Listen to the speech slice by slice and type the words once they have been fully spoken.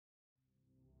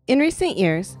In recent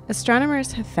years,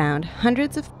 astronomers have found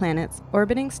hundreds of planets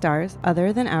orbiting stars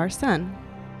other than our Sun.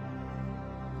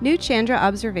 New Chandra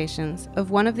observations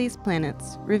of one of these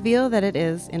planets reveal that it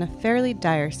is in a fairly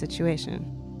dire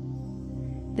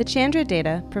situation. The Chandra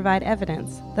data provide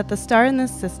evidence that the star in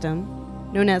this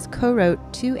system, known as Corot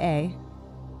 2a,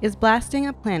 is blasting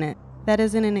a planet that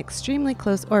is in an extremely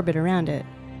close orbit around it,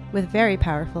 with very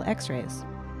powerful X-rays.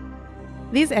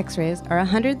 These X-rays are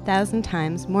 100,000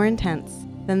 times more intense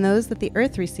than those that the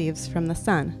Earth receives from the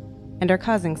Sun, and are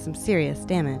causing some serious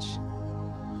damage.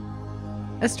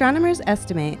 Astronomers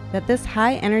estimate that this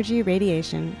high-energy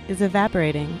radiation is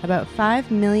evaporating about 5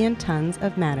 million tons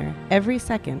of matter every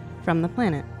second from the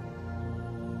planet.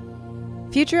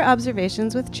 Future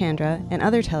observations with Chandra and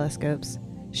other telescopes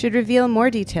should reveal more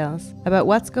details about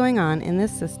what's going on in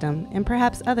this system and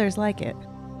perhaps others like it.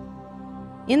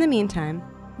 In the meantime,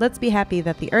 let's be happy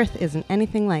that the Earth isn't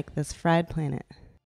anything like this fried planet.